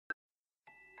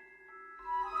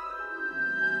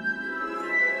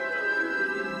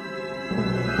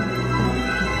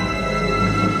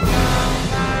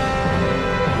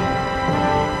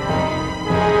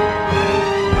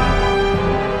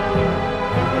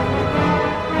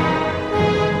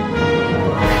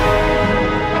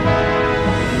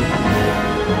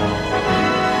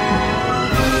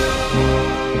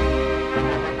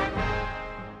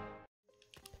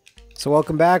So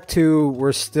welcome back to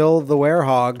We're Still the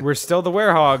Werehog. We're still the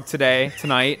Werehog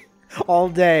tonight. All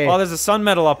day. Oh, there's a sun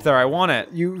medal up there. I want it.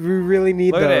 You really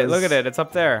need Look those. at it. Look at it. It's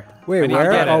up there. Wait,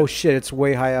 where? Oh shit, it's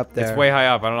way high up there. It's way high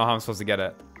up. I don't know how I'm supposed to get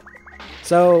it.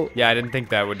 So yeah, I didn't think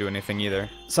that would do anything either.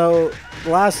 So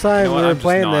last time we were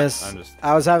playing this,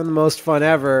 I was having the most fun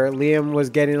ever. Liam was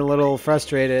getting a little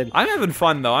frustrated. I'm having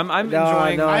fun though. I'm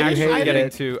enjoying actually getting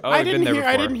to. Oh, I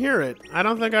didn't hear it. I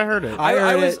don't think I heard it.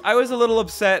 I was a little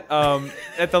upset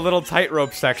at the little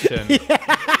tightrope section.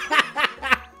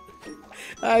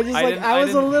 I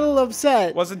was a little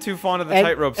upset. Wasn't too fond of the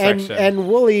tightrope section. And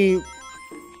Wooly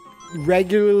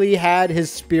regularly had his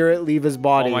spirit leave his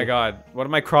body. Oh my god. What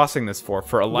am I crossing this for?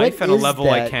 For a life and a level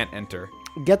I can't enter.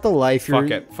 Get the life.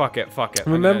 Fuck it.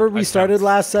 Remember we started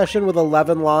last session with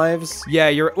 11 lives? Yeah,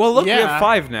 well look, we have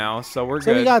 5 now, so we're good.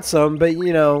 So we got some, but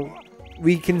you know,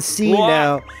 we can see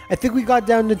now. I think we got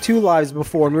down to 2 lives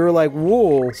before, and we were like,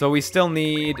 whoa. So we still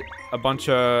need a bunch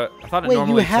of... I thought it Wait,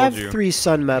 normally you have told you. 3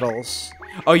 sun medals.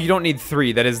 Oh, you don't need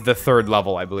 3. That is the 3rd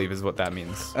level, I believe, is what that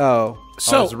means. Oh.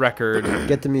 So record.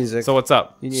 Get the music. So what's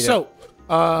up? You need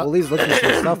well, he's looking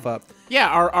some stuff up. Yeah,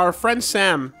 our friend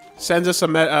Sam sends us a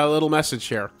little message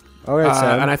here. All right,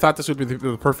 Sam. And I thought this would be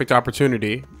the perfect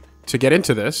opportunity to get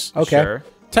into this. Okay. Sure.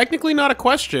 Technically not a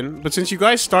question, but since you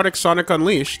guys started Sonic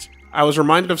Unleashed, I was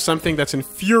reminded of something that's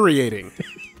infuriating.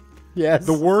 Yes.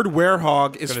 The word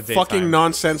werehog is fucking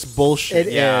nonsense bullshit.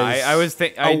 It is. I was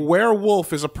thinking... A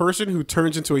werewolf is a person who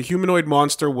turns into a humanoid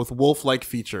monster with wolf-like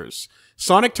features.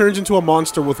 Sonic turns into a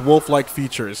monster with wolf-like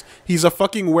features. He's a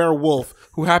fucking werewolf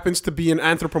who happens to be an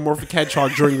anthropomorphic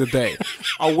hedgehog during the day.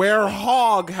 A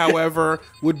werehog, however,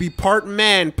 would be part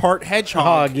man, part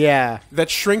hedgehog. That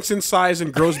shrinks in size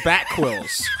and grows bat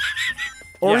quills.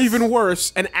 Or even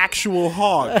worse, an actual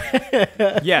hog.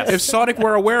 Yes. If Sonic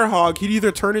were a werehog, he'd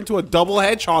either turn into a double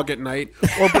hedgehog at night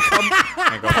or become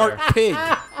part pig.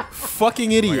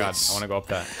 Fucking idiots. Oh my god, I want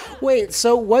to go up that. Wait,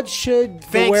 so what should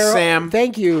Sam.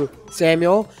 Thank you,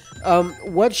 Samuel.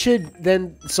 What should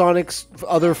then Sonic's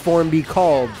other form be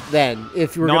called then?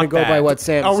 If we're going to go by what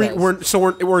Sam says.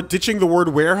 We're ditching the word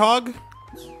werehog?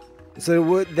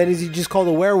 So then is he just called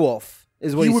a werewolf?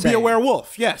 Is what he he's would saying. be a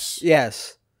werewolf, yes.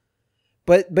 Yes.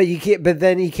 But you can't. But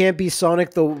then he can't be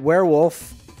Sonic the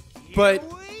werewolf. But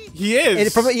he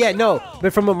is.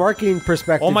 But from a marketing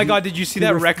perspective. Oh my god! Did you see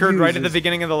that record right at the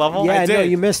beginning of the level? Yeah, I did. No,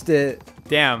 you missed it.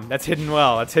 Damn, that's hidden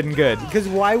well. That's hidden good. Because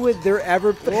why would there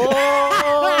ever?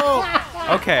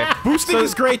 Okay. Boosting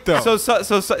is great though.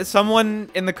 So someone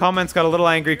in the comments got a little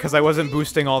angry because I wasn't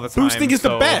boosting all the time. Boosting is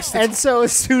the best. And so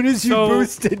as soon as you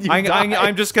boosted, you died.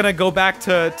 I'm just gonna go back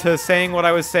to saying what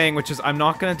I was saying, which is I'm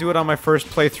not gonna do it on my first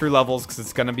playthrough levels because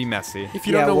it's gonna be messy. If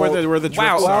you don't know where the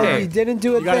drifts are, you didn't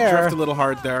do it you gotta drift a little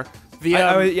hard there.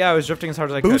 I was drifting as hard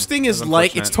as I could. Boosting is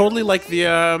like it's totally like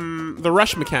the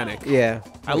rush mechanic. Yeah,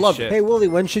 I love it. Hey Wooly,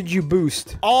 when should you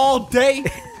boost? All day.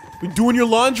 You doing your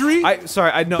laundry?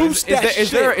 I know. Boost Is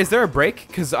there a break?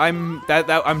 Because I'm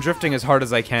drifting as hard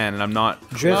as I can, and I'm not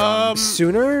drift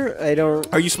sooner. I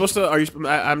don't. Are you supposed to? I'm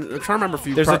trying to remember if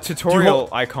you. There's a tutorial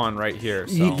icon right here.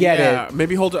 So. You get it.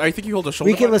 Maybe hold. I think you hold a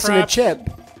shoulder. We can listen to Chip.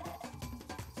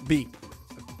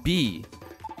 B.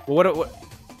 Well, what?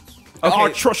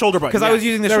 Okay, shoulder button. Because I was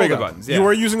using the shoulder buttons. Yeah. You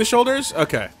were using the shoulders?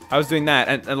 Okay. I was doing that,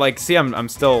 and like, see, I'm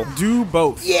still... Do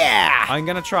both. Yeah! I'm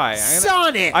gonna try.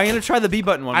 Sonic! I'm gonna try the B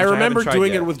button one, I remember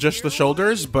doing it with just the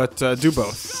shoulders, but do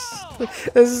both.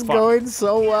 This is going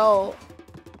so well.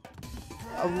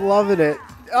 I'm loving it.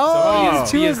 Oh,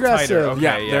 he's too aggressive.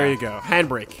 Okay, there you go.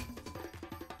 Handbrake.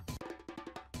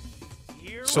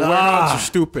 So werehogs are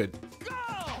stupid.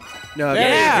 No,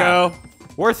 there you go.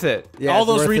 Worth it. Yeah, all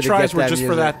those retries were just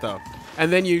for that, though.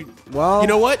 And then you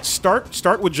know what?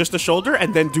 Start with just the shoulder,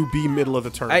 and then do B middle of the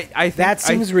turn. That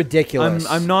seems ridiculous.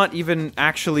 I'm not even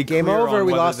actually game clear over. On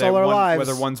we lost all our lives.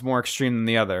 Whether one's more extreme than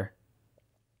the other.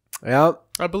 Yep,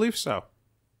 I believe so.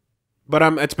 But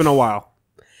it's been a while.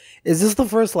 Is this the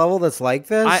first level that's like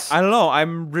this? I don't know.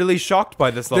 I'm really shocked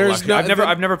by this level.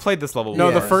 I've never played this level.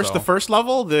 No, before, the first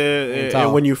level,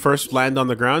 when you first land on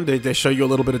the ground, they show you a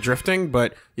little bit of drifting,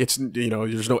 but it's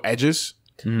there's no edges.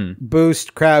 Mm-hmm.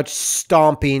 Boost, crouch,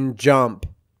 stomping, jump,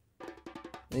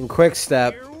 and quick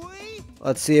step.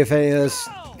 Let's see if any of this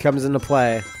comes into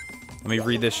play. Let me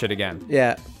read this shit again.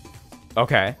 Yeah.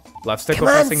 Okay. Left stick Come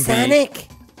while on, pressing Sonic. B.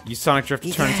 Use Sonic Drift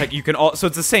to turn attack. You can so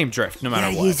it's the same drift no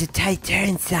matter what. Use a tight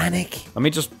turn, Sonic. Let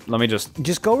me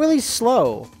just go really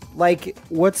slow. Like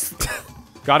what's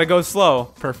gotta go slow.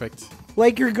 Perfect.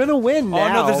 Like you're gonna win now.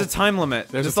 Oh no, there's a time limit.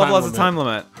 This level has a time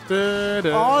limit.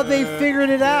 Oh, they figured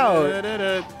it out.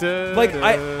 Like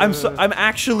I'm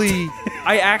actually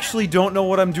I actually don't know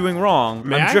what I'm doing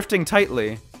wrong. I'm drifting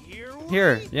tightly.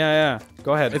 Here, yeah.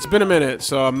 Go ahead. It's been a minute,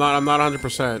 so I'm not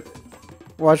 100%.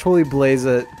 Watch Holy Blaze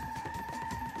it.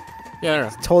 Yeah.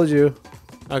 Told you.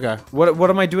 Okay. What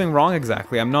am I doing wrong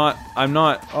exactly? I'm not.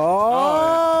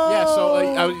 Oh.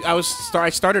 Yeah. So I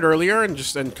started earlier and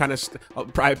kind of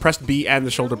I pressed B and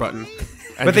the shoulder button.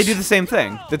 But they do the same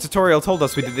thing. The tutorial told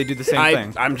us they do the same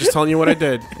thing. I'm just telling you what I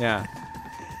did. Yeah.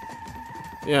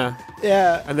 Yeah.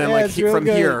 Yeah. And then like from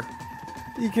here.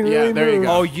 You can really there you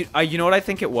go. Oh, you know what I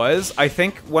think it was? I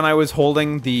think when I was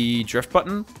holding the drift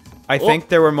button, I think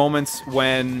there were moments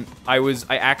when I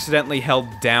accidentally held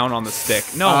down on the stick.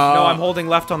 No, I'm holding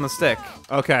left on the stick.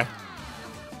 Okay.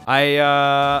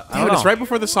 I don't know. It's right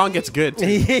before the song gets good.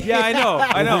 Yeah,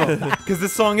 I know. Because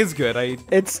this song is good.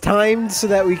 It's timed so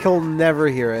that we can never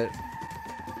hear it.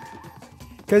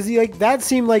 Because that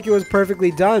seemed like it was perfectly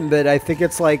done, but I think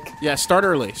it's like... Yeah, start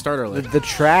early. The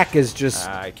track is just...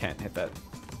 I can't hit that.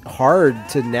 Hard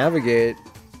to navigate.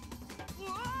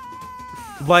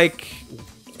 Like...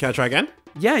 Can I try again?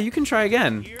 Yeah, you can try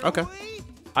again. Okay.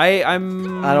 I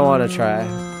don't want to try.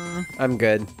 I'm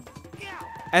good.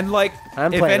 And like,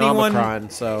 I'm playing Omicron,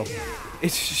 so...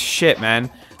 It's shit,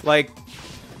 man. Like...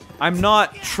 I'm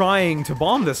not trying to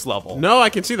bomb this level. No, I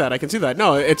can see that.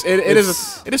 No, it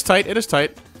is tight. Is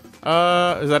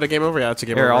that a game over? Yeah, it's a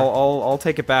game over. Here, I'll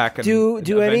take it back. And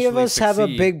do any of us have a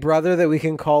big brother that we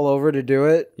can call over to do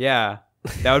it? Yeah,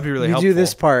 that would be really helpful. You do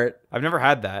this part. I've never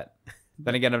had that.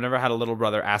 Then again, I've never had a little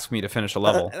brother ask me to finish a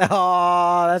level.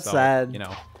 Oh, that's sad. You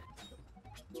know.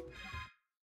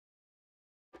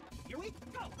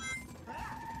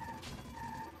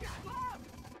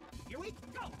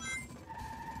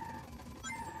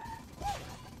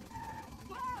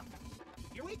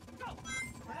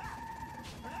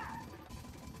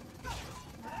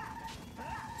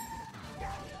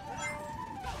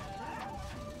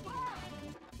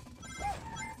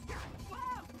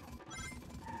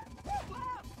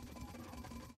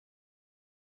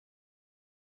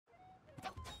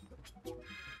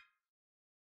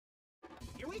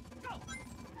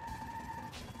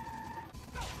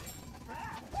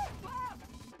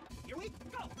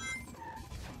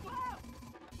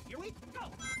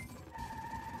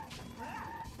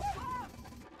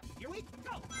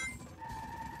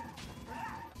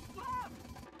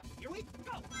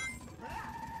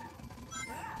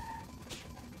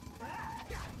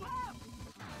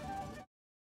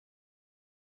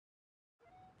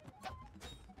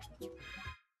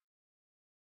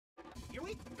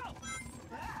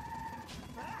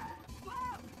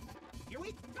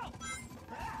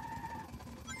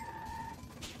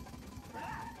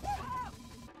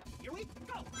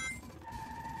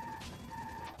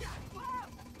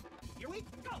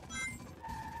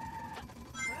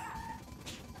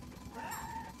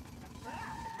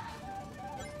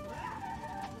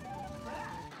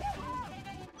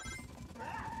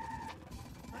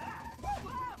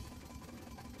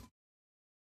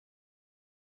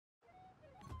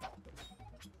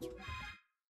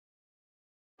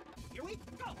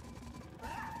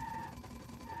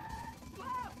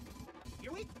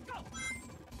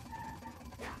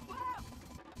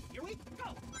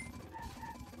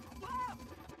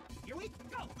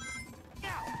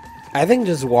 I think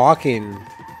just walking.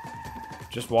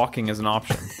 Just walking is an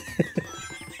option.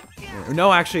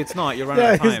 No, actually, it's not. You'll run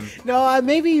out of time. No,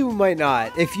 maybe you might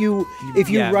not. If you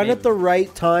run at the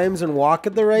right times and walk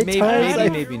at the right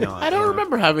times, maybe not. I don't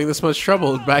remember having this much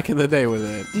trouble back in the day with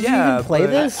it. Did you even play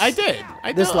this? I did.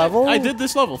 This level? I did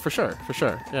this level for sure.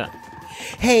 Yeah.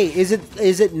 Hey, is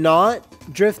it not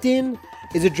drifting?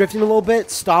 Is it drifting a little bit,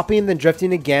 stopping, then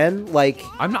drifting again? Like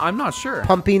I'm not sure.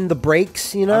 Pumping the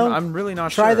brakes, you know? I'm really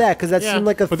not sure. Try that, because that seemed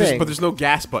like a thing. But there's no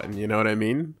gas button, you know what I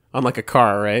mean? Unlike a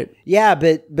car, right? Yeah,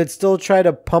 but still try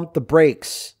to pump the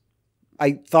brakes.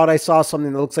 I thought I saw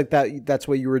something that looks like that. That's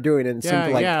what you were doing, and it seemed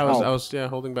to like help. I was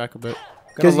holding back a bit.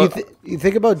 Because you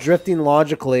think about drifting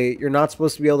logically, you're not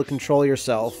supposed to be able to control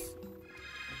yourself.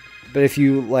 But if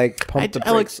you like pump the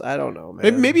brakes, I don't know,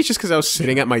 man. Maybe it's just because I was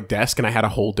sitting at my desk and I had a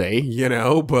whole day, you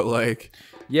know. But like,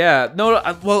 yeah, no.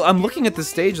 Well, I'm looking at the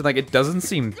stage and like it doesn't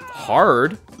seem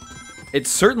hard. It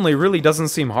certainly really doesn't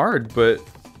seem hard, but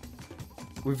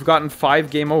we've gotten 5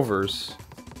 game overs.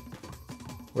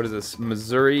 What is this,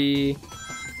 Missouri?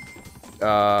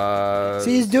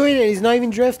 See, he's doing it. He's not even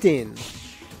drifting.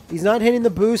 He's not hitting the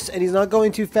boost, and he's not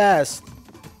going too fast.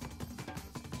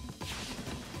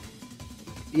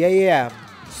 Yeah.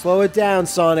 Slow it down,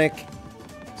 Sonic.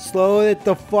 Slow it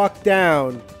the fuck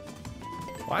down.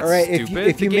 Well, that's all right, stupid.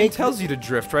 If the game tells you to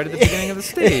drift right at the beginning of the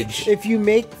stage. If you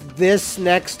make this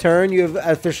next turn, you have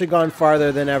officially gone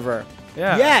farther than ever.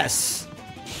 Yeah. Yes.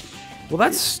 Well,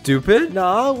 that's stupid.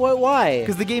 No, why?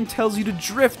 Because the game tells you to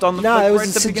drift on the. No, it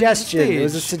was a suggestion. It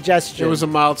was a suggestion. It was a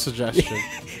mild suggestion.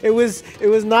 It was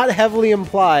not heavily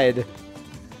implied.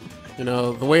 You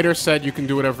know, the waiter said you can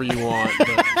do whatever you want.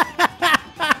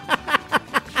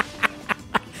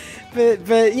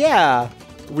 But yeah.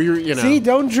 You know. See,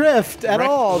 don't drift at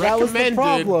all. That was the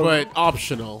problem. But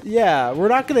optional. Yeah, we're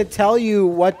not going to tell you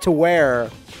what to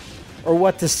wear or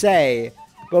what to say,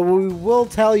 but we will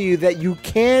tell you that you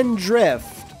can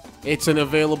drift. It's an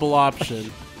available option.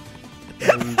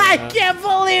 And, I can't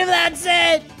believe that's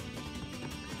it.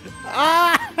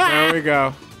 There we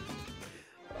go.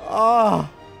 Oh.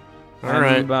 All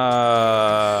right.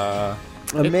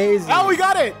 Amazing. Oh, we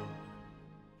got it.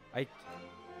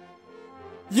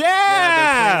 Yeah,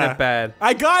 they're playing it bad.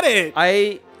 I got it.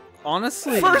 I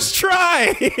honestly first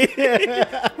try.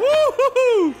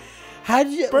 Woohoo! How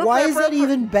did you? Why is that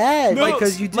even bad? No,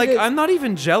 because you did like I'm not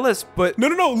even jealous, but no.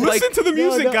 Listen to the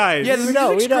music, guys. Yeah, the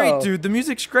music's great, dude. The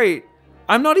music's great.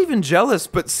 I'm not even jealous,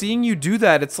 but seeing you do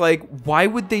that, it's like, why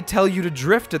would they tell you to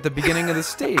drift at the beginning of the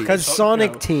stage? Because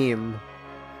Sonic Team.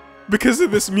 Because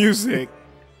of this music.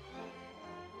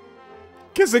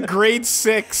 Because of grade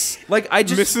 6, like I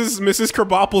just Mrs.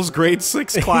 Kerbopple's grade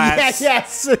 6 class.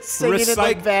 yes, singing it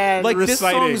like bad. Like this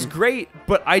song's great,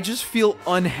 but I just feel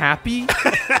unhappy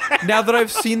now that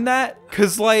I've seen that.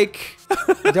 Because like,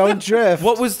 don't drift.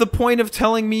 What was the point of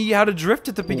telling me how to drift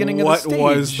at the beginning of the stage?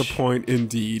 What was the point,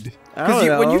 indeed?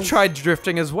 Because when you tried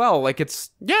drifting as well, like it's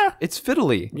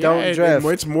fiddly. Don't drift.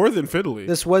 It's more than fiddly.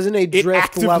 This wasn't a drift level. It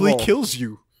actively level. kills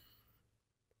you.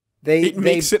 It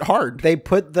makes it hard. They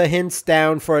put the hints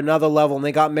down for another level, and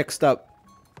they got mixed up.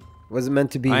 Wasn't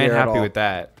meant to be here at all. I ain't happy with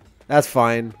that. That's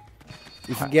fine.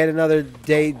 You can get another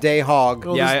day hog.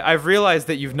 Well, yeah, I've realized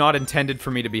that you've not intended for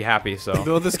me to be happy, so...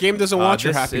 Well, this game doesn't want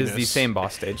your happiness. This is the same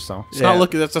boss stage, so... It's not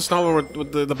looking... That's not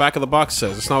what the back of the box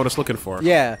says. It's not what it's looking for.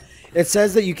 Yeah. It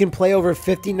says that you can play over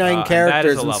 59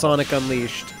 characters in Sonic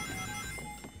Unleashed.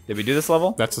 Did we do this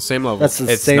level? That's the same level. It's not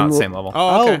the same level.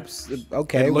 Oh, okay.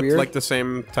 Okay, it looked weird. like the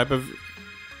same type of...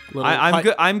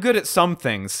 I'm good at some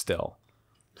things still.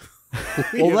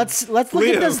 Well, let's look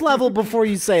at this level before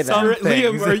you say that.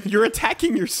 Liam, you're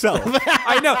attacking yourself.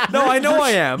 I know. No, I know I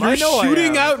am. You're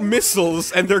shooting out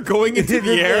missiles and they're going into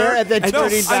the air. And then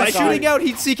I'm shooting out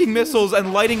heat-seeking missiles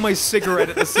and lighting my cigarette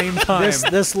at the same time.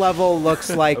 This level looks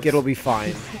like it'll be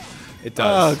fine. It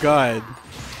does. Oh god.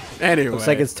 Anyway, looks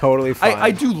like it's totally fine.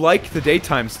 I do like the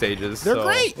daytime stages. They're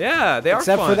great. Yeah, they are.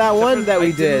 Except fun. for that one that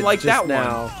we did like just that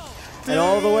now, one. and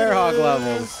all the Werehog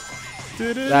levels.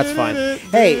 That's fine.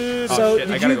 Hey, so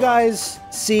did you guys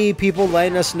see people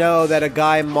letting us know that a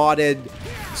guy modded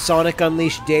Sonic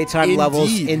Unleashed daytime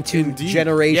levels into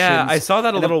Generations? Yeah, I saw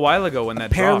that a little while ago when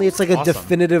that apparently dropped. it's like a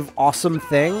definitive awesome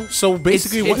thing. So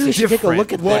basically, what we should take a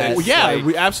look at that. Well, yeah,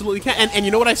 we absolutely can. And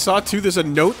you know what I saw too? There's a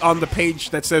note on the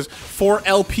page that says for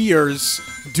LPers,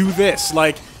 do this.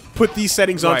 Like put these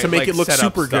settings on to make it look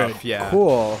super good. Yeah.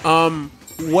 Cool.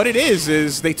 What it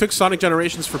is they took Sonic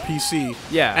Generations for PC.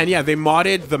 Yeah. And yeah, they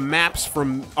modded the maps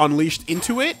from Unleashed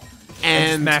into it.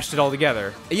 And mashed it all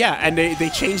together. Yeah, and they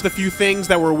changed a few things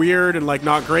that were weird and like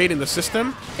not great in the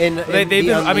system. They've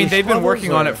been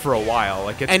working on it for a while.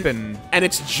 Like and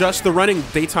it's just the running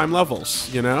daytime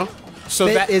levels, you know. So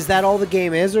is that all the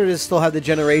game is, or does it still have the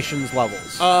Generations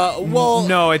levels? Well,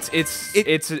 no, it's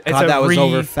God, that was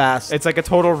over fast. It's like a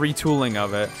total retooling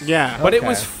of it. Yeah, but it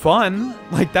was fun.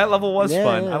 Like that level was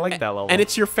fun. I like that level. And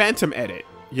it's your Phantom edit,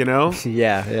 you know.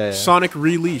 yeah. Sonic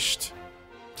Releashed.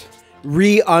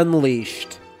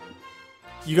 Re-unleashed.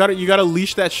 You gotta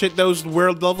leash that shit, those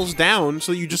world levels down,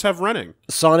 so you just have running.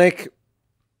 Sonic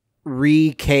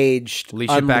re-caged, leash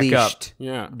unleashed. it back up.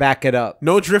 Yeah, back it up.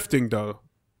 No drifting though,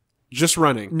 just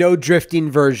running. No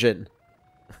drifting version.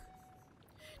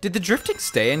 Did the drifting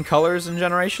stay in Colors and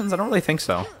Generations? I don't really think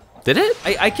so. Did it?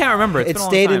 I can't remember. It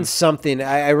stayed in something.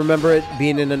 I remember it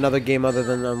being in another game other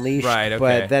than Unleashed. Right, okay.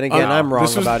 But then again, I'm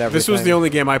wrong about everything. This was the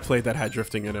only game I played that had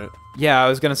drifting in it. Yeah, I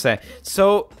was going to say.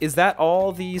 So, is that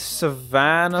all the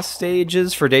Savannah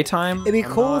stages for daytime? It'd be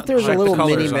cool if there's a little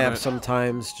mini-map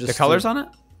sometimes. Just the colors on it?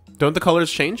 Don't the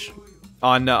colors change?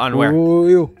 On where?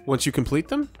 Ooh. Once you complete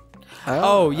them?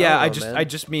 Oh yeah, I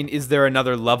just mean, is there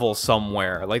another level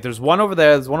somewhere? Like, there's one over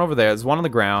there, there's one over there, there's one on the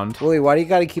ground. Willie, why do you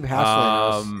gotta keep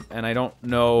hassling us? And I don't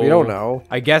know. We don't know.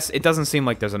 I guess it doesn't seem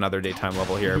like there's another daytime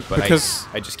level here, but I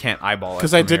just can't eyeball it.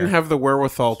 Because I didn't have the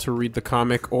wherewithal to read the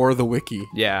comic or the wiki.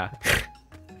 Yeah.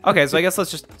 Okay, so I guess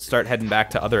let's just start heading back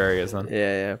to other areas then.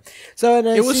 Yeah. So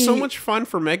it was so much fun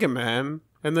for Mega Man,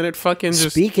 and then it fucking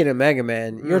just. Speaking of Mega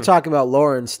Man, you're talking about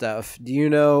lore and stuff. Do you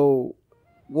know?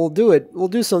 We'll do it. We'll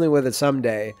do something with it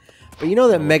someday. But you know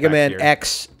that Look Mega back Man here.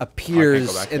 X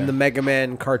appears back in there. the Mega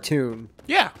Man cartoon.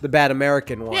 Yeah. The bad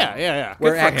American one. Yeah.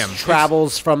 Where Good for X him.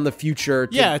 travels from the future.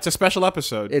 To, Yeah, it's a special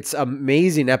episode. It's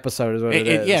amazing episode is what it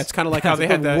is. Yeah, it's kind of like how they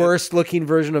had the that. worst looking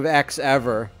version of X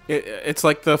ever. It's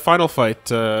like the Final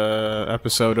Fight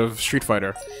episode of Street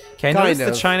Fighter. Okay, I noticed Kind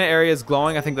the of. China area is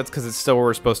glowing. I think that's because it's still where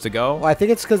we're supposed to go. Well, I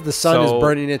think it's because the sun is So,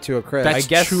 burning it to a crisp. That's I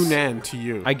guess- Chunan to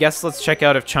you. I guess let's check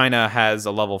out if China has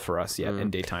a level for us yet in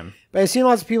daytime. But I've seen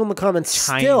lots of people in the comments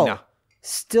China.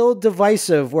 still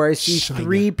divisive where I see China.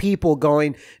 3 people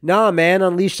going, nah, man,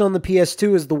 Unleashed on the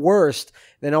PS2 is the worst.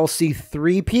 Then I'll see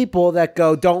 3 people that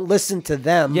go, don't listen to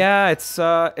them. Yeah,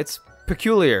 it's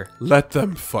peculiar. Let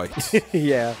them fight.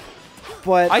 Yeah.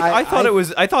 But I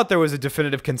thought there was a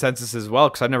definitive consensus as well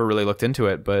because I've never really looked into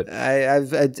it, but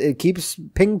it keeps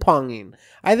ping-ponging.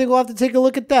 I think we'll have to take a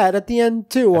look at that at the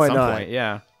end, too. Why at some not? point,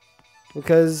 yeah.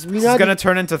 Because It's gonna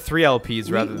turn into 3 LPs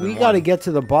rather than we one. got to get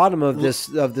to the bottom of this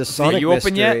Sonic you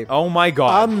open mystery. yet? Oh my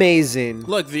god! Amazing.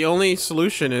 Look, the only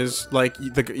solution is like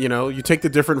you take the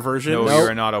different versions No,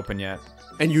 you're not open yet.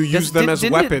 and you use them as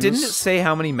weapons. Didn't it say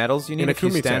how many medals you need In a if you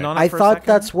Kumite. stand on it? I for a thought second?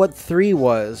 that's what 3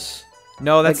 was.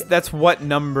 No, that's what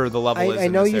number the level is. I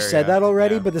in know this you area. said that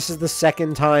already, Yeah. but this is the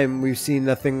second time we've seen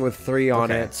nothing with 3 on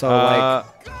Okay. it. So like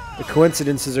the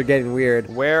coincidences are getting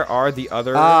weird. Where are the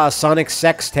other? Sonic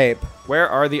sex tape. Where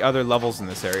are the other levels in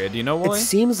this area? Do you know, It Willie?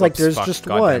 seems like Oops, there's fuck, just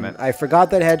God one. damn it. I forgot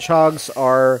that hedgehogs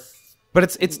are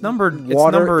But it's numbered. It's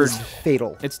water numbered. is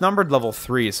fatal. It's numbered level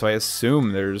 3, so I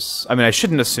assume there's. I mean, I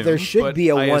shouldn't assume. There should but be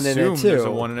a I 1 and a assume There's 2.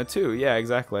 a 1 and a 2. Yeah,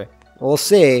 exactly. We'll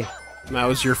see. That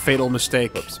was your fatal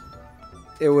mistake.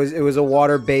 It was a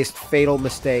water-based fatal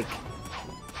mistake.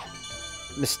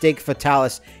 Mistake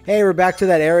fatalis. Hey, we're back to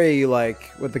that area you like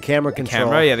with the camera control.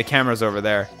 Camera? Yeah, the camera's over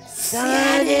there.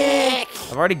 Sonic.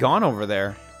 I've already gone over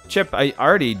there. Chip, I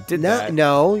already did that.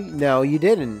 No, you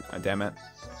didn't. Oh, damn it.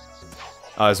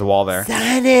 Oh, there's a wall there.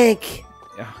 Sonic.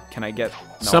 Yeah, can I get... No.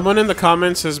 Someone in the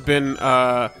comments has been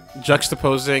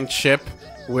juxtaposing Chip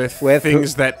with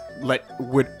things that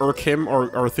would irk him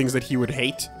or things that he would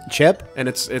hate, Chip. and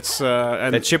it's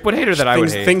and That Chip would hate or that I would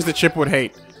hate? things that Chip would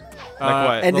hate. Like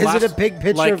what? And The is last- it a big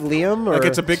picture like- of Liam? Or? Like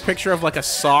it's a big picture of like a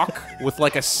sock with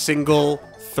like a single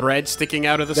thread sticking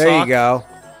out of the There sock. you go.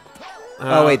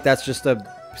 Oh wait, that's just a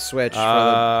switch.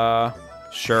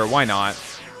 Sure, why not?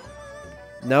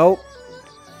 Nope.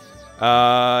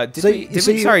 Did So- we, did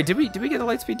so we, you- sorry, did we get a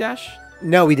Lightspeed Dash?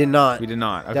 No, we did not. We did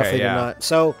not. Okay, Definitely yeah. did not.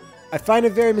 So I find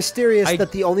it very mysterious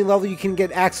that the only level you can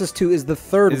get access to is the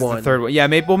third Is one. the third one. Yeah,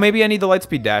 maybe I need the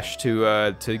Lightspeed Dash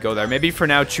to go there. Maybe for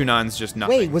now Chunan's just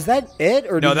nothing. Wait, was that it,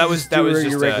 or No, did that you was- just that do was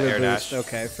your just a regular air boost? dash.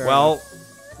 Okay, fair well,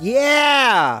 enough.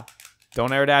 Yeah.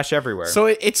 don't air dash everywhere. So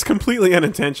it's completely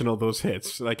unintentional, those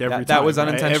hits. Like every time. That was right?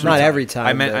 unintentional. Not every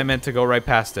time. I meant to go right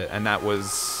past it, and that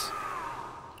was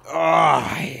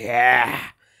Oh yeah.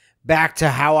 Back to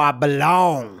how I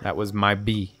belong. my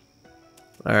B.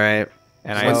 All right.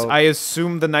 And So- I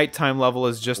assume the nighttime level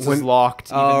is just as locked.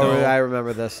 Even Oh, though I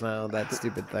remember this now. That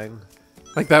stupid thing.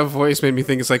 Like that voice made me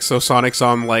think it's like so Sonic's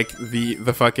on like the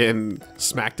fucking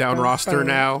SmackDown roster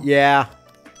now. Yeah.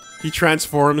 He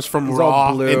transforms from He's all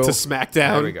Raw blue. into SmackDown.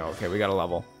 there we go. Okay, we got a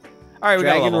level. All right, we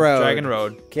Dragon got a level. Road. Dragon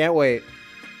Road. Can't wait.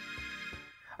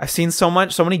 I've seen so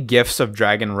many gifs of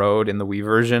Dragon Road in the Wii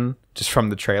version, just from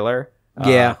the trailer.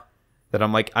 Yeah. That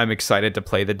I'm excited to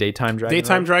play the daytime Dragon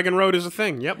Daytime Road. Dragon Road is a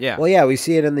thing. Yep. Yeah. Well, yeah, we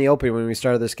see it in the opening when we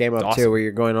started this game up Awesome. too, where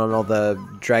you're going on all the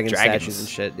Dragons. statues and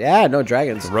shit. Yeah, no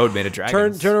dragons. The road made of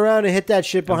dragons. Turn around and hit that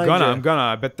shit behind you. I'm gonna.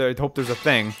 I bet I hope there's a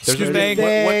thing. There's Excuse a me.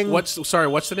 thing. What's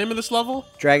the name of this level?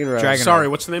 Dragon Road. Dragon Sorry,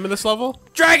 Road. what's the name of this level?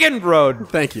 Dragon Road.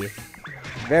 Thank you.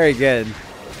 Very good.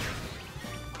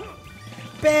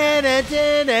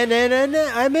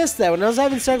 I missed that when I was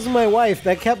having sex with my wife.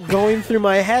 That kept going through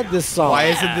my head. This song. Why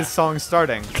isn't this song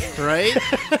starting? Right?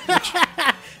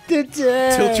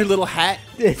 Tilt your little hat.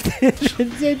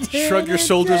 Shrug your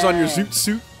shoulders on your zoot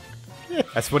suit.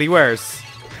 That's what he wears.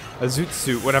 A zoot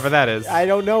suit, whatever that is. I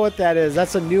don't know what that is.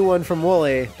 That's a new one from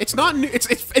Wooly. It's not new.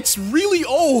 It's really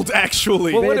old,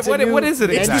 actually. Well, It's a new what is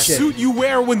it It's the exactly? suit you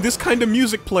wear when this kind of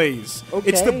music plays.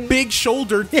 It's the Okay. big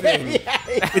shouldered thing.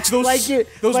 It's those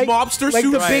those mobster like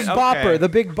suits. the big Right, bopper, okay. the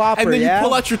big bopper. and then yeah? you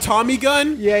pull out your Tommy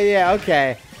gun. Yeah,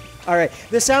 okay. All right.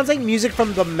 This sounds like music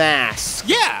from The Mask.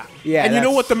 Yeah. Yeah, And you know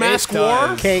that's- what the mask it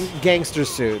wore? does. Gangster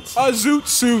suits. A zoot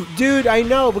suit. Dude, I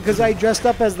know because I dressed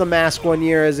up as The Mask one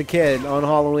year as a kid on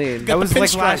Halloween. That the was like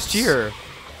pinstripes. last year.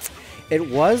 It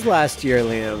was last year,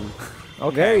 Liam.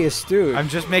 Okay. Very astute. I'm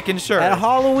just making sure. At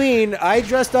Halloween, I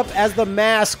dressed up as The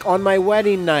Mask on my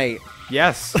wedding night.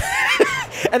 Yes.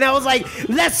 And I was like,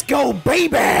 let's go,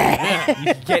 baby!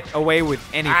 You can get away with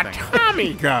anything.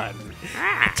 Tommy gun.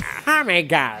 Tommy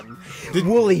gun.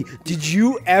 Wooly, did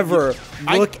you ever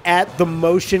look at the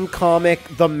motion comic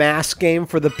The Mask game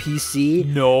for the PC?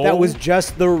 No. That was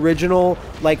just the original,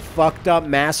 like, fucked up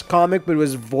Mask comic, but it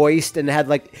was voiced and had,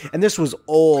 like... And this was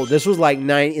old. This was, like,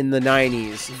 in the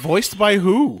 90s. Voiced by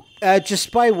who?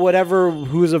 Just by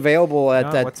who was available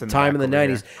at that time in the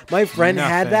 90s. My friend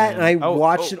had that, and I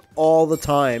watched it all the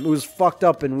time. It was fucked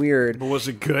up and weird. But was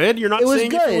it good? You're not It was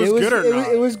saying good. if it was good or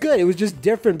not. It was good. It was just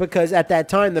different because at that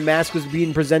time, The Mask was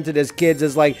being presented as kids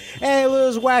as like, hey, look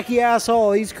at this wacky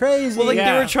asshole. He's crazy. Well, like,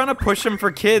 they were trying to push him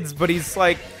for kids, but he's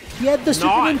like... He had the Super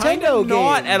Nintendo game.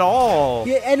 Not at all.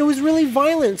 Yeah, and it was really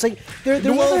violent. It's like there's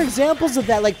other examples of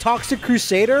that. Like Toxic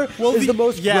Crusader is the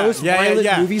most gross,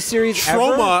 violent movie series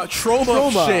ever.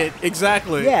 Trauma shit.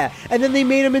 Exactly. Yeah, and then they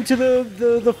made him into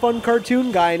the fun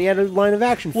cartoon guy, and he had a line of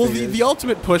action. Well, the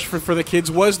ultimate push for the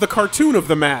kids was the cartoon of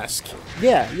The Mask.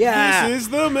 Yeah. This is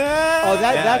The Mask. Oh,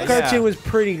 that cartoon was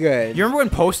pretty good. You remember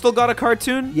when Postal got a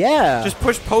cartoon? Yeah. Just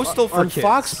push Postal for on kids.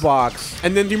 Foxbox.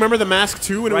 And then do you remember The Mask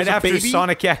 2 when it was a after baby?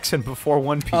 Sonic X and before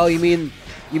One Piece. Oh, you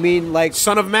mean like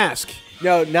Son of Mask?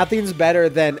 No, nothing's better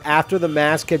than after The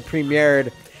Mask had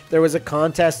premiered, there was a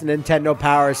contest in Nintendo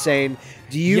Power saying,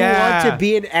 "Do you want to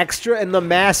be an extra in The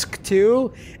Mask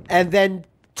 2?" And then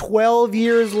 12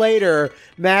 years later,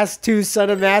 Mask 2 Son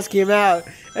of Mask came out.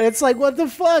 And it's like, what the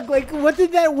fuck? Like, what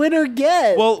did that winner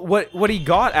get? Well, what he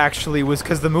got actually was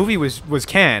because the movie was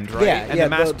canned, right? Yeah, and The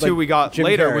Mask 2 we got Jim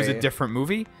later Carrey. was a different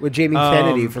movie. With Jamie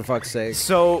Kennedy, for fuck's sake.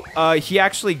 So he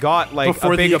actually got like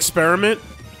Before a big the experiment?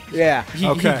 Yeah. He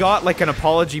got like an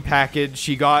apology package.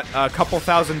 He got a couple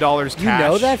 $1,000 cash. You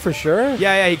know that for sure?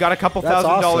 Yeah, he got a couple That's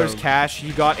 $1,000 awesome. cash.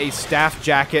 He got a staff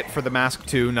jacket for The Mask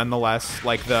 2, nonetheless,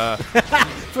 like the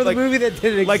For the movie that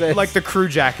didn't exist. like the crew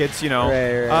jackets, you know.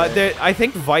 Right. I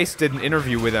think Vice did an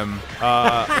interview with him.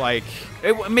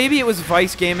 Maybe it was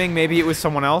Vice Gaming, maybe it was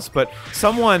someone else, but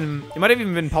someone, it might have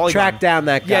even been Polygon. Tracked down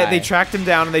that guy. Yeah, they tracked him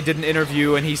down and they did an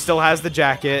interview, and he still has the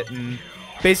jacket, and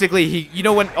basically,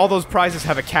 when all those prizes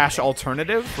have a cash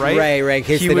alternative, right? Right, in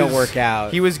case they don't work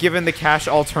out. He was given the cash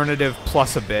alternative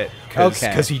plus a bit,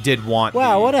 because he did want.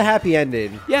 Wow, what a happy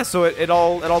ending! Yeah, so it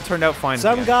all turned out fine.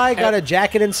 Some guy got a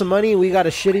jacket and some money, and we got a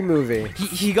shitty movie.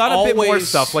 He got a bit more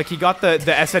stuff, like he got the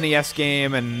SNES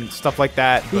game and stuff like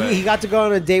that. He got to go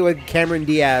on a date with Cameron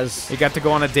Diaz. He got to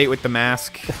go on a date with The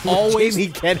Mask. Always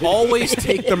always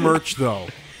take the merch though.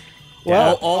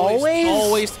 Well,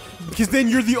 always, because then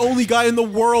you're the only guy in the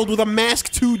world with a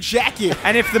Mask 2 jacket.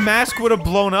 And if The Mask would have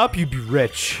blown up, you'd be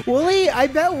rich. Wooly, I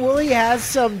bet Wooly has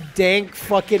some dank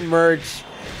fucking merch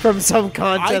from some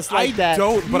contest like that. I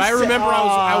don't, but I remember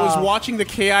I was watching the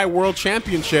KI World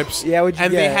Championships. Yeah, what'd you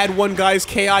and get? they had one guy's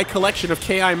KI collection of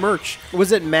KI merch.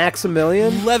 Was it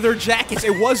Maximilian? Leather jackets.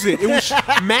 It wasn't. It was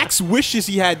Max wishes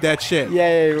he had that shit.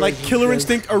 Yeah, like Killer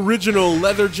Instinct original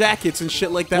leather jackets and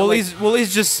shit like that.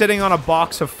 Wooly's just sitting on a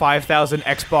box of 5,000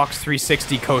 Xbox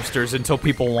 360 coasters until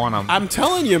people want them. I'm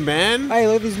telling you, man. Hey,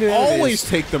 look at these new Always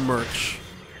take the merch.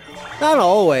 Not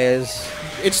always.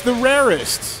 It's the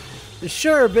rarest.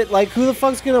 Sure, but like, who the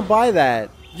fuck's gonna buy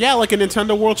that? Yeah, like a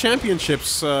Nintendo World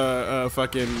Championships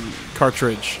fucking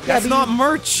cartridge. That's not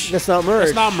merch. That's not merch.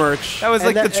 That's not merch. That was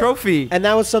the trophy. And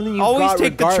that was something you always got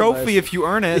take regardless. the trophy if you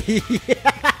earn it.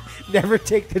 Yeah. Never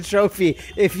take the trophy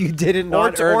if you didn't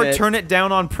not earn it. Or turn it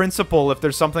down on principle if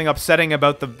there's something upsetting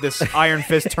about this Iron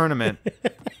Fist tournament.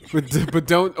 But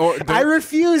don't. I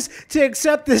refuse to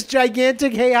accept this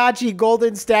gigantic Heihachi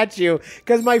golden statue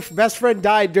because my best friend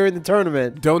died during the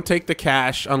tournament. Don't take the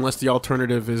cash unless the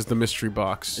alternative is the mystery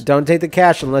box. Don't take the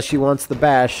cash unless she wants the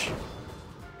bash.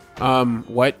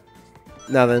 What?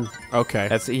 Nothing.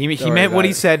 Okay. He meant what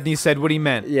he said, and he said what he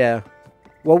meant. Yeah.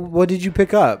 Well, what did you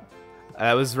pick up?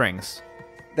 That was rings.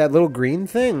 That little green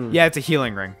thing? Yeah, it's a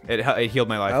healing ring. It healed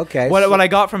my life. Okay. What I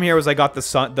got from here was I got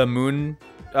the moon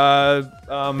do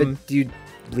you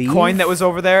leave? coin that was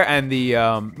over there, and the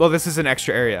well, this is an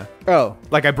extra area. Oh.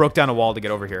 Like I broke down a wall to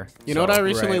get over here. You know what I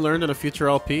recently learned in a future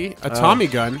LP? A Tommy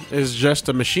gun is just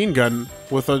a machine gun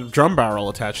with a drum barrel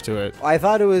attached to it. I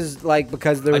thought it was like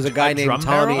because there was a guy named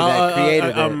Tommy that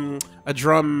created it. A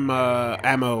drum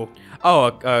ammo.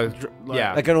 Oh,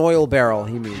 yeah. Like an oil barrel,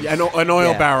 he means. Yeah, an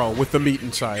oil barrel with the meat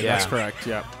inside. Yeah. That's correct,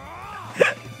 yeah.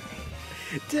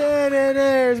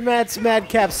 There's Matt's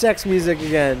Madcap sex music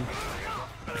again.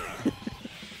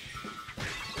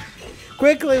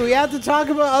 Quickly, we have to talk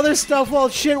about other stuff while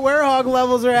shit werehog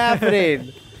levels are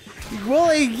happening.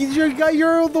 Willie, you're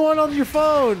the one on your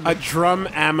phone. A drum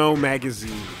ammo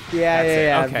magazine.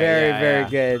 Yeah. Okay, very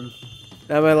good.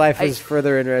 Now my life is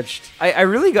further enriched. I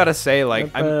really gotta say,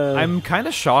 like, I'm kind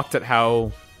of shocked at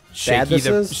how shaky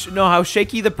how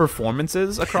shaky the performance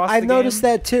is across I've the noticed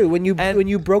game. that too. When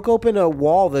you broke open a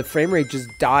wall, the frame rate just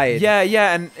died.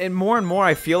 Yeah, and more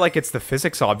I feel like it's the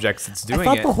physics objects that's doing it. I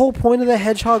thought the whole point of the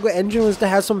Hedgehog engine was to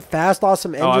have some fast,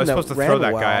 awesome engine I was that supposed to ran throw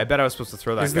that well. guy. I bet I was supposed to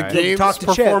throw that guy. Is the game's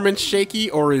performance shaky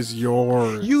or is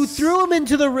yours? You threw him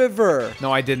into the river.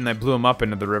 No, I didn't. I blew him up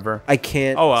into the river. I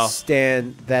can't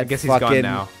stand that I guess he's fucking gone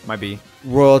now. Might be.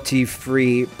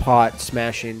 royalty-free pot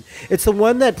smashing. It's the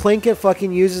one that Plinkett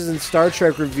fucking uses in Star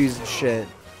Trek reviews and shit.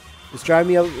 It's driving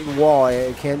me up the wall.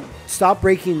 I can't stop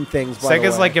breaking things.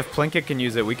 Sega's like, if Plinkett can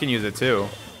use it, we can use it too.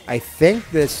 I think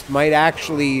this might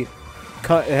actually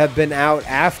have been out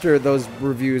after those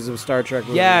reviews of Star Trek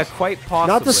reviews. Yeah, quite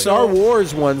possibly. Not the Star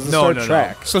Wars ones, the Star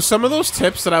Trek. No. So some of those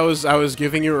tips that I was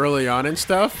giving you early on and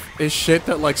stuff is shit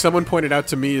that like someone pointed out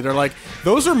to me. They're like,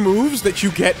 those are moves that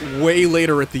you get way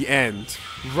later at the end.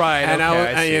 Right, and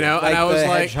okay, I was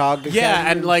like, yeah,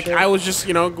 and like shit? I was just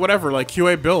whatever, like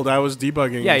QA build, I was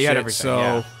debugging. Yeah, and you had shit, everything. So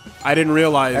yeah. I didn't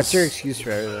realize That's your excuse for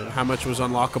everything. how much was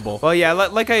unlockable. Well, yeah,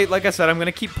 like I said, I'm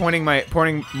gonna keep pouring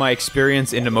my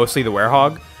experience into mostly the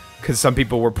Werehog, because some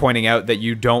people were pointing out that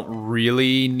you don't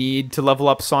really need to level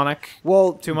up Sonic.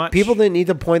 Too much. People didn't need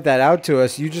to point that out to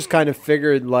us. You just kind of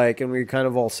figured and we kind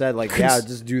of all said yeah,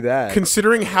 just do that.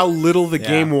 Considering how little the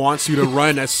game wants you to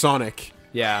run as Sonic.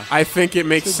 Yeah, I think it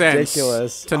makes sense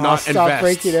ridiculous. to not stop invest.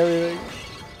 breaking everything.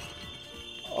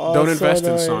 Don't invest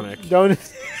in Sonic.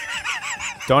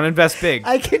 don't invest big.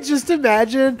 I can just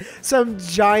imagine some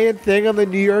giant thing on the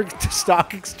New York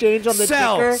Stock Exchange on the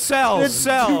ticker. Sell.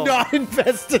 Do not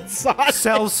invest in Sonic.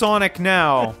 Sell Sonic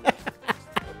now.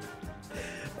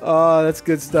 Oh, that's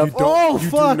good stuff. You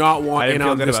fuck. do not want I didn't in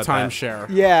feel on good this about that. timeshare.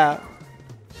 Yeah.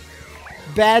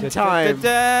 Bad time.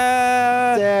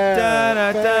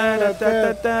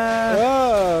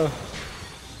 Oh.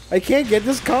 I can't get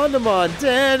this condom on.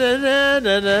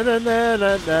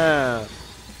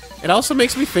 It also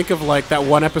makes me think of like that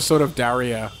one episode of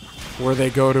Daria where they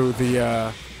go to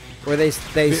the Where they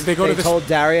told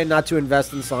Daria not to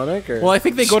invest in Sonic? Or? well, I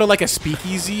think they go to like a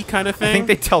speakeasy kind of thing. I think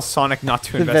they tell Sonic not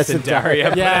to invest in Daria.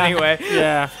 But Yeah. anyway,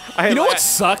 Yeah. You know what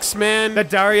sucks, man? that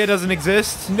Daria doesn't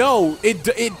exist. No, it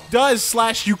does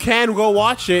 / you can go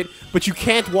watch it, but you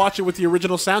can't watch it with the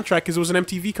original soundtrack because it was an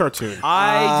MTV cartoon.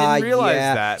 I didn't realize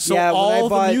yeah. that. So Yeah, when I all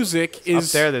bought- the music Up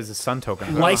is there, there's a sun token. I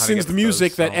don't know how to licensed get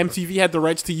music those, that so. MTV had the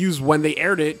rights to use when they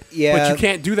aired it. Yeah. But you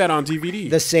can't do that on DVD.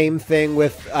 The same thing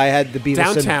with I had the Beavis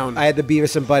Downtown. I had the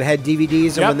Beavis and Butthead DVDs,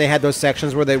 and Yep. when they had those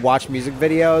sections where they watch music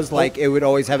videos, like it would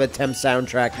always have a temp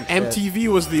soundtrack. And shit. MTV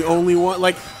was the only one.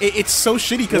 Like it's so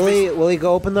shitty because Willie,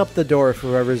 go open up the door for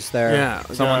whoever's there. yeah,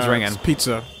 Someone's ringing. it's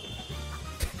pizza.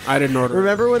 I didn't order.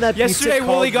 Remember when that Yesterday, pizza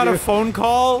Wooly got called a phone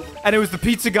call, and it was the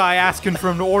pizza guy asking for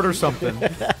him to order something.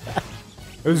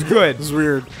 It was good. It was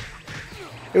weird.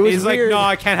 It was He's weird. like, no,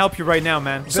 I can't help you right now,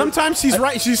 man. Sometimes he's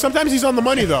right. Sometimes he's on the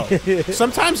money though.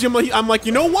 Sometimes I'm like,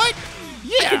 you know what?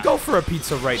 I could go for a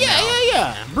pizza right now.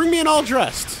 Yeah. Bring me in all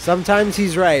dressed. Sometimes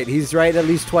he's right. He's right at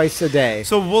least twice a day.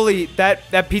 So, Wooly,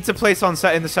 that pizza place in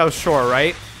the South Shore,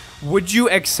 right? Would you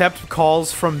accept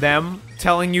calls from them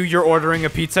telling you you're ordering a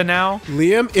pizza now?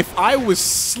 Liam, if I was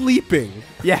sleeping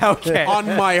Yeah, okay. on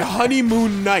my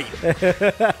honeymoon night,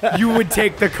 You would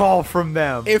take the call from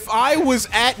them. if I was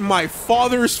at my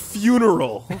father's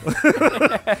funeral,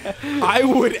 I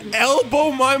would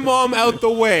elbow my mom out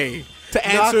the way to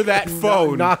answer that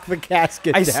phone. Knock the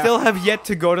casket I down. still have yet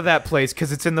to go to that place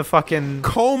because it's in the fucking...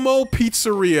 Como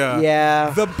Pizzeria. Yeah.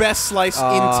 The best slice in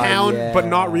town, yeah. but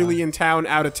not really in town,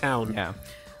 out of town. Yeah.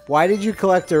 Why did you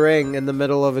collect a ring in the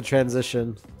middle of a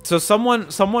transition? So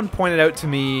someone pointed out to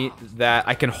me that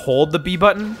I can hold the B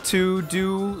button to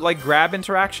do, like, grab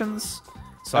interactions.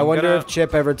 So I wonder gonna- if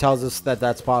Chip ever tells us that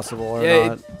that's possible or Yeah,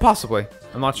 not. possibly.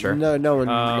 I'm not sure. No one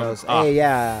knows. Hey,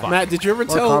 yeah. Matt, did you ever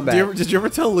tell combat. did you ever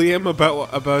tell Liam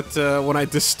about when I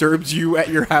disturbed you at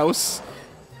your house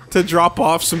to drop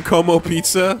off some Como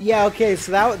pizza? Yeah, okay,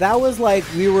 so that was like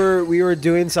we were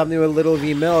doing something with Little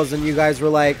V Mills, and you guys were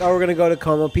like, "Oh, we're gonna go to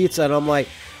Como Pizza," and I'm like,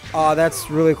 "Oh, that's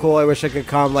really cool. I wish I could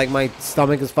come. Like, my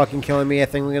stomach is fucking killing me. I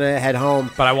think we're gonna head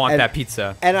home." But I want And- that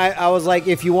pizza. And I was like,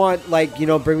 if you want, like,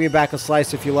 bring me back a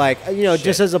slice if you like,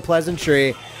 just as a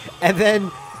pleasantry. And then,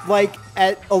 like,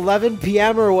 at 11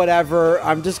 p.m. or whatever,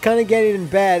 I'm just kind of getting in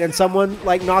bed, and someone,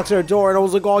 like, knocks on our door, and I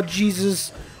was like, oh,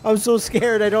 Jesus, I'm so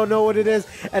scared. I don't know what it is,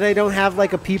 and I don't have,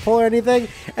 like, a peephole or anything.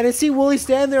 And I see Wooly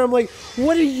stand there. I'm like,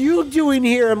 what are you doing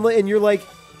here? And you're like,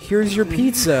 here's your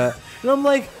pizza. And I'm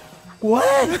like,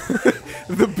 what?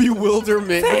 The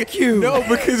bewilderment. Thank you. No,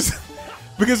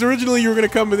 because originally you were gonna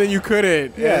come, but then you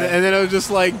couldn't. Yeah. And then I was just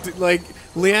like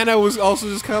Leanna was also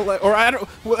just kind of like, or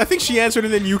I think she answered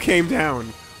and then you came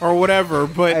down. or whatever,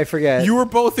 but I forget. You were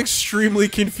both extremely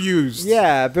confused.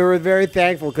 Yeah, but we're very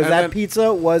thankful because And that then-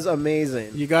 pizza was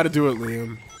amazing. You got to do it,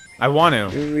 Liam. I want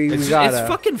to. We It's gotta.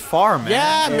 fucking far, man.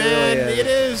 Yeah, It man, really is. it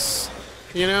is.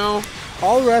 You know,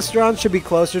 All restaurants should be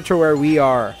closer to where we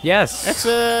are. Yes.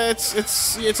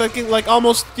 it's like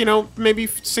almost, you know, maybe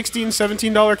 $16,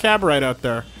 $17 cab ride out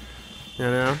there. You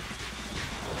know,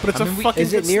 but it's I mean, fucking.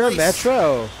 Is it it's near a nice.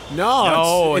 metro? No,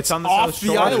 No, it's on the off south the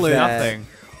shore. There's island. Nothing.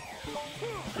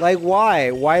 Like,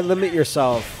 why? Why limit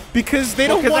yourself? Because they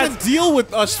Well, don't 'cause want that's- to deal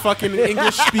with us fucking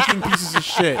English-speaking pieces of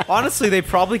shit. Honestly, they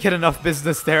probably get enough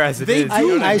business there as it They is. do. I, You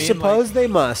know what I mean? suppose Like, they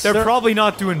must. they're probably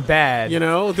not doing bad. You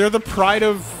know, they're the pride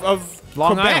of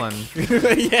Long Quebec. Island.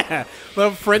 Yeah,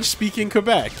 the French-speaking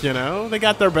Quebec. You know, they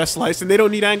got their best slice, and they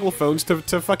don't need anglophones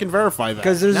to fucking verify that.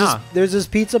 Because Nah. there's this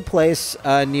pizza place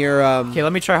near Okay,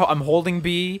 let me try. I'm holding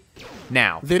B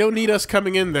now. they don't need us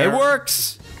coming in there. It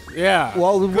works. Yeah.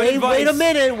 well, wait advice. a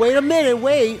minute,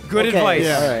 wait. Good Okay, advice.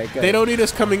 yeah. All right, good. They don't need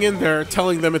us coming in there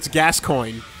telling them it's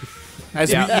Gascoigne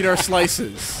as Yeah. we eat our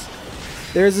slices.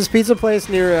 There's this pizza place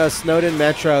near Snowden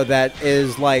Metro that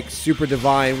is like super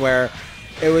divine, where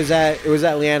it was at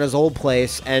Leanna's old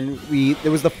place, and it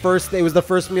was the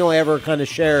first meal I ever kind of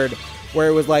shared, where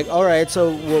it was like, all right,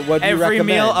 so what do you Every recommend?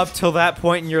 meal up till that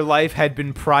point in your life had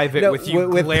been private, No, with you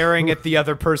with- glaring at the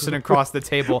other person across the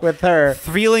table, with her.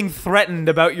 feeling threatened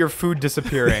about your food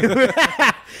disappearing.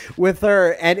 With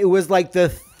her, and it was like the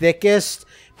thickest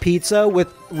pizza with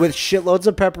shitloads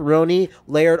of pepperoni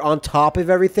layered on top of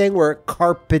everything, where it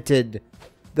carpeted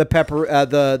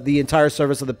the entire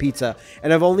surface of the pizza.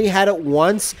 And I've only had it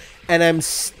once, and I'm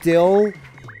still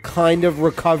kind of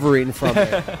recovering from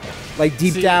it. Like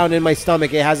deep down in my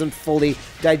stomach, it hasn't fully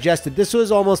digested. This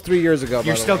was almost 3 years ago.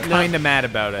 You're by the still way. kind of mad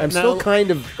about it. I'm still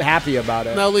kind of happy about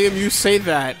it. Now, Liam, you say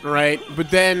that, right? But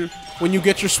then when you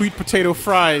get your sweet potato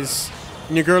fries,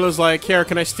 and your girl is like, "Here,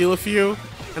 can I steal a few?"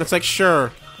 And it's like,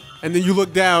 "Sure." And then you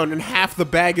look down, and half the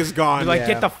bag is gone. You're like, Yeah.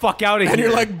 get the fuck out of here. and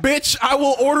you're like, "Bitch, I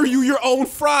will order you your own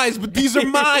fries, but these are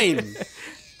mine."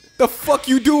 The fuck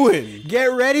you doing?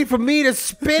 Get ready for me to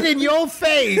spit in your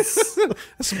face.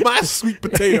 That's my sweet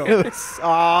potato.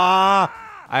 Ah.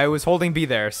 I was holding B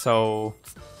there, so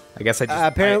I guess I just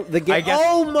Apparently, the game. I guess,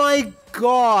 Oh my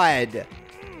god!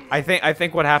 I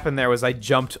think what happened there was I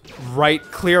jumped right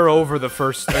clear over the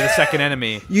second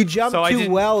enemy. You jumped So I too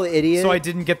didn't- well, idiot. So I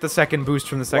didn't get the second boost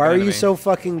from the second Why are enemy. you so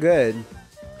fucking good?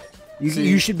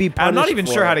 You should be punished. I'm not even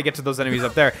for sure it. how to get to those enemies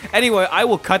up there. Anyway, I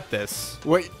will cut this.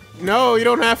 Wait, no, you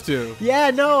don't have to.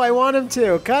 Yeah, no, I want him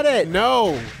to. Cut it.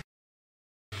 No.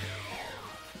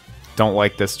 Don't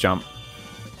like this jump.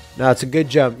 No, it's a good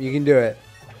jump. You can do it.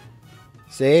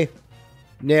 See?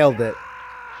 Nailed it.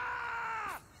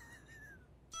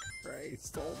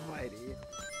 Christ almighty.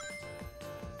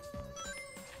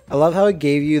 I love how it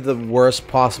gave you the worst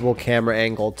possible camera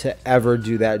angle to ever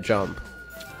do that jump.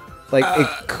 Like, it I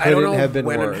don't couldn't know have been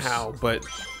when worse. and how, but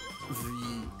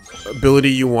the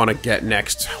ability you want to get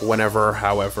next, whenever,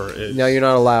 however, is No, you're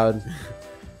not allowed.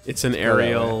 it's an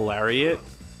aerial lariat,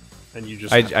 and you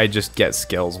just I just get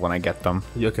skills when I get them.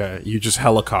 okay, you just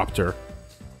helicopter,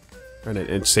 and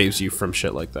it saves you from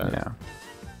shit like that. Yeah.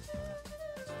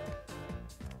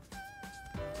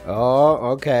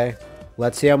 Oh, okay.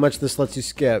 Let's see how much this lets you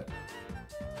skip.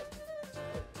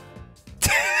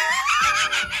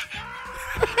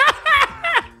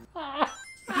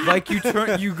 Like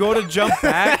you go to jump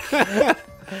back,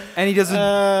 and he doesn't.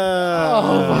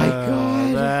 Oh my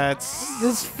god. That's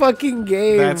This fucking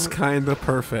game. that's kind of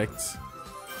perfect.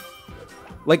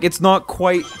 Like it's not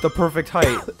quite the perfect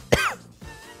height.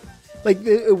 Like,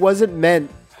 it wasn't meant.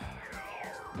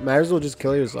 Might as well just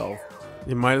kill yourself.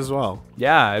 You might as well.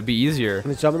 Yeah, it'd be easier. I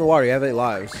mean, jump in the water. You have 8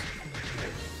 lives.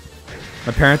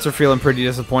 My parents are feeling pretty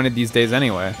disappointed these days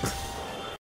anyway.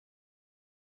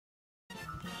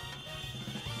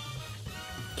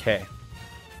 Okay.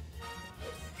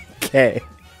 Okay.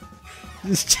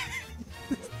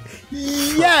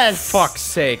 Yes! Fuck's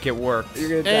sake, it worked. You're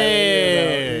gonna die.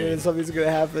 Hey! Something's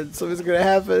gonna happen. Something's gonna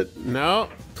happen. No.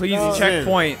 Please No.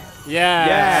 checkpoint. Yeah.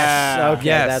 Yes. Okay,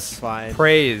 Yes. that's fine.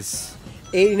 Praise.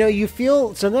 You know, you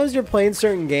feel sometimes you're playing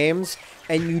certain games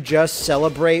and you just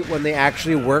celebrate when they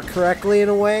actually work correctly in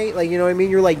a way. Like, you know what I mean?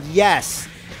 You're like, yes,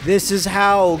 this is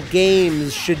how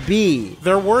games should be.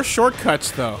 There were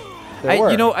shortcuts though. There were.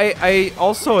 I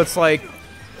also it's like,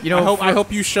 I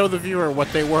hope you show the viewer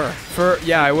what they were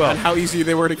I will. and how easy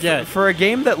they were to get. For a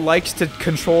game that likes to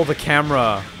control the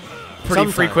camera pretty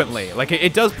Sometimes. frequently, like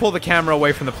it does pull the camera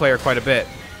away from the player quite a bit.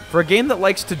 For a game that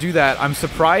likes to do that, I'm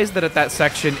surprised that at that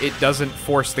section it doesn't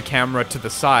force the camera to the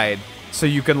side, so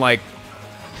you can like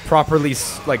properly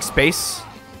like space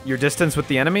your distance with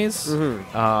the enemies.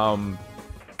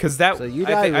 Because that So you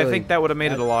I really, think that would have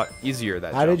made it a lot easier.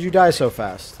 That How did you die so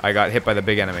fast? I got hit by the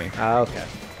big enemy. Ah, okay.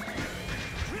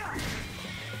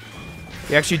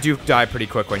 You actually do die pretty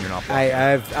quick when you're not blocking.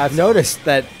 I've noticed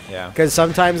that. Yeah. Because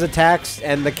sometimes attacks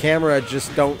and the camera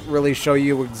just don't really show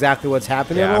you exactly what's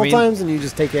happening Yeah, at all I mean- times, and you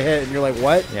just take a hit, and you're like,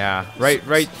 what? Yeah, right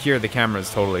here the camera's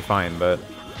totally fine, but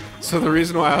So the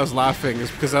reason why I was laughing is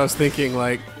because I was thinking,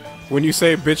 like, when you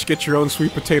say, bitch, get your own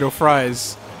sweet potato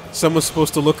fries, someone's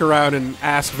supposed to look around and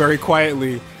ask very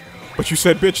quietly, but you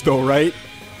said bitch though, right?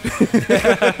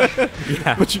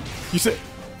 yeah. But you said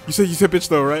bitch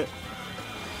though, right?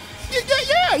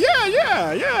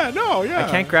 Yeah, no, yeah. I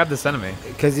can't grab this enemy.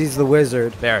 Because he's the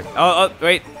wizard. There. Oh,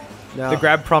 wait. No. The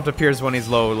grab prompt appears when he's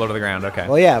low to the ground. Okay.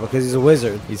 Well, yeah, because he's a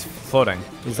wizard. He's floating.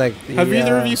 He's like the, Have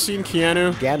either of you seen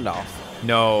Keanu? Gandalf.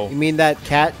 No. You mean that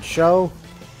cat show?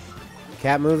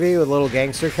 Cat movie with little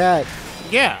gangster cat?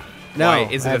 Yeah. No,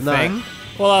 Why, is I it a have not. thing?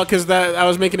 Well, because I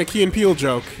was making a Key and Peele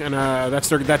joke, and that's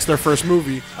their first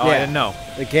movie, Oh, I didn't know.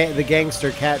 The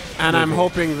gangster cat. and I'm movie.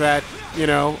 hoping that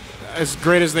as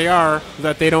great as they are,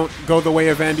 that they don't go the way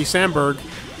of Andy Samberg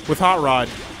with Hot Rod,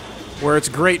 where it's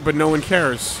great but no one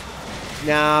cares.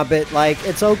 Nah, but like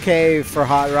it's okay for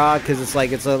Hot Rod because it's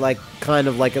a kind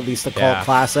of like at least a cult Yeah.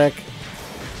 classic.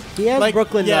 He has Like,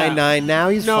 Brooklyn yeah. Nine-Nine now.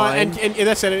 He's fine. and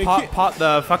that's it.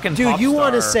 The fucking Dude, you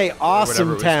want wanna say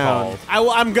Awesome Town.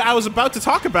 I was about to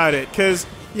talk about it because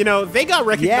they got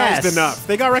recognized Yes. enough.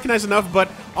 They got recognized enough, but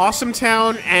Awesome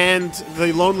Town and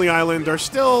The Lonely Island are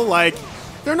still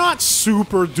they're not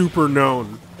super duper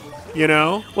known.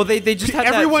 Well, they just had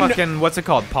Everyone- that fucking what's it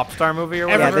called, Pop Star movie or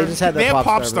Yeah, whatever, they just had that They have Pop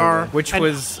Pop Star Star, which and-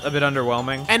 was a bit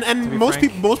underwhelming. to and be most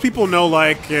frank. people know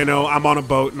I'm on a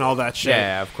boat and all that shit.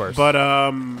 Yeah, of course. But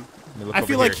Let me look I over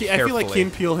feel like here I feel like carefully. Key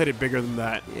and Peele hit it bigger than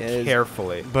that. Yeah,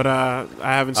 Carefully. But I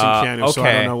haven't seen Keanu, so I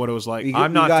okay. don't know what it was like.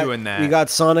 I'm not doing that. We got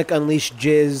Sonic Unleashed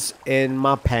jizz in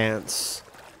my pants.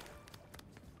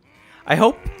 I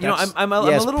hope That's- I'm a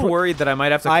Yes, little worried that I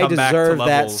might have to I come back to deserve levels.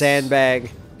 that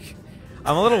sandbag.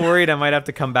 I'm a little worried I might have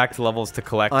to come back to levels to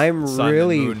collect I'm sun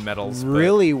really, and moon medals. but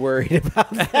really worried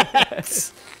about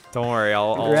that. don't worry,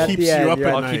 I'll We're at Keeps the you end, up yeah.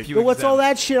 at I'll night. keep you. But what's all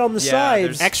exempt. that shit on the Yeah, sides?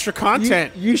 there's- Extra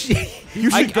content. You should. You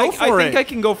should go for I it. think I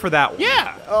can go for that one.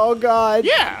 Yeah. Oh God.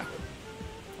 Yeah.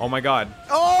 Oh my god.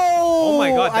 Oh. my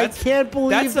God, I that's- can't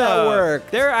believe That's that worked.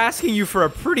 They're asking you for a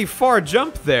pretty far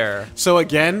jump there. So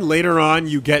again, later on,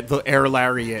 you get the air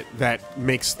lariat that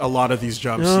makes a lot of these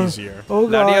jumps easier. Oh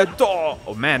Nadia God. Do-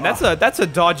 Oh man, that's a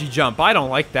dodgy jump. I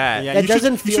don't like that. Yeah, That you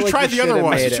doesn't should, feel you should like try you the should other have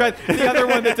one. made You should try the other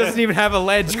one that doesn't even have a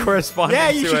ledge corresponding Yeah,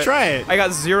 you to should it. try it. I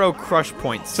got 0 crush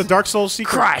points. It's a Dark Souls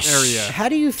secret Crush. area. How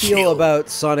do you feel about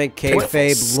Sonic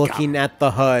kayfabe looking at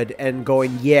the HUD and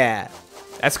going, yeah?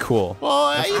 That's cool.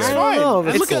 Well, it's great. fine. I don't know if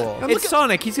And it's look at- cool. and look It's at-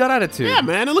 Sonic. He's got attitude. Yeah,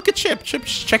 man. And look at Chip.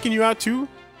 Chip's checking you out too.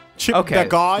 Chip, Okay. the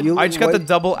god. You- I just got the What-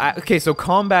 double. Okay, so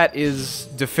combat is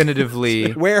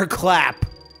definitively. Where clap?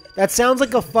 That sounds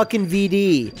like a fucking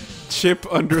VD. Chip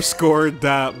underscore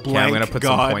the blank Yeah, I'm gonna put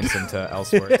god. some points into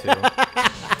elsewhere too.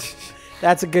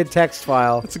 That's a good text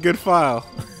file. It's a good file.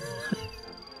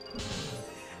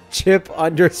 Chip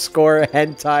underscore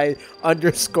hentai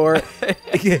underscore.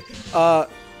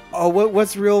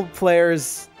 What's real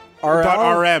players? RL?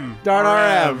 .rm. .rm.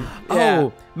 Yeah.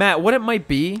 Oh, Matt, what it might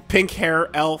be? Pink hair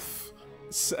elf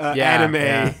Yeah,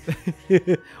 anime.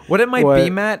 yeah. What it might be,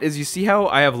 What? Matt, is you see how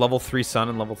I have level 3 sun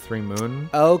and level 3 moon.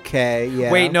 Okay,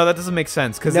 yeah. Wait, no, that doesn't make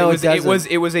sense because No,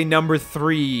 it was a number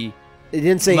 3. It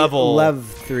didn't say level. level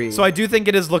 3. So I do think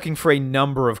it is looking for a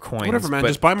number of coins. Whatever, man, but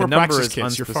just buy more the number Praxis is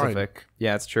kits, you're fine. unspecific.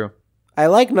 Yeah, it's true. I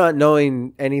like not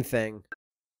knowing anything.